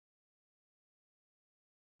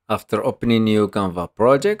After opening new Canva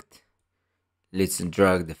project, let's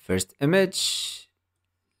drag the first image.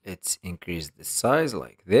 Let's increase the size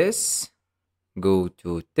like this. Go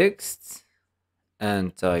to text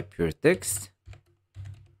and type your text.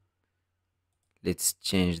 Let's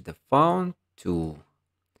change the font to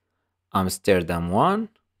Amsterdam 1.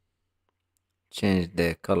 Change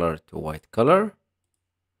the color to white color.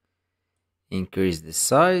 Increase the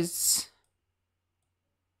size.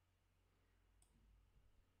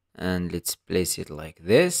 And let's place it like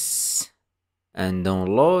this. And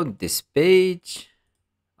download this page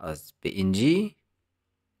as PNG.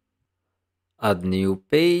 Add new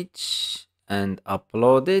page and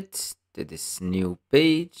upload it to this new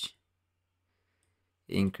page.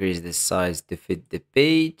 Increase the size to fit the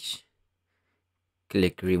page.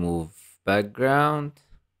 Click remove background.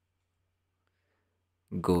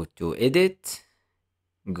 Go to edit.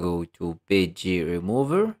 Go to page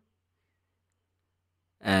remover.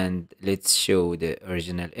 And let's show the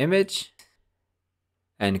original image.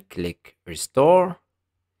 And click restore.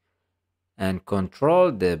 And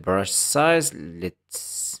control the brush size.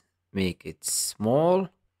 Let's make it small.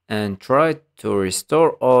 And try to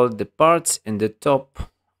restore all the parts in the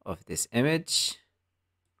top of this image.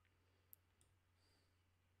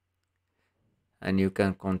 And you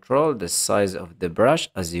can control the size of the brush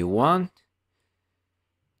as you want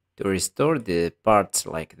to restore the parts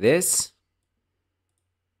like this.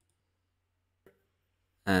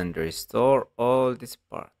 And restore all these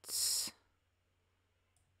parts.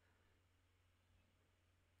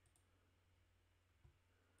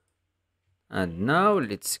 And now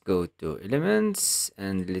let's go to elements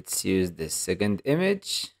and let's use the second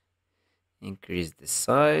image. Increase the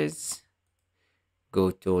size.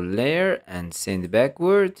 Go to layer and send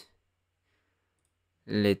backward.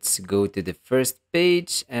 Let's go to the first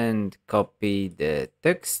page and copy the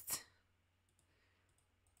text.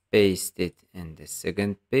 Paste it in the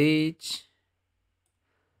second page.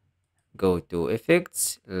 Go to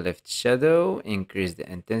effects, left shadow, increase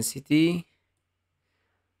the intensity.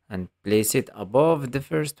 And place it above the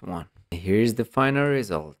first one. Here's the final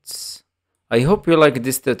results. I hope you liked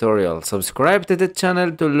this tutorial. Subscribe to the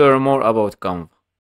channel to learn more about Canva.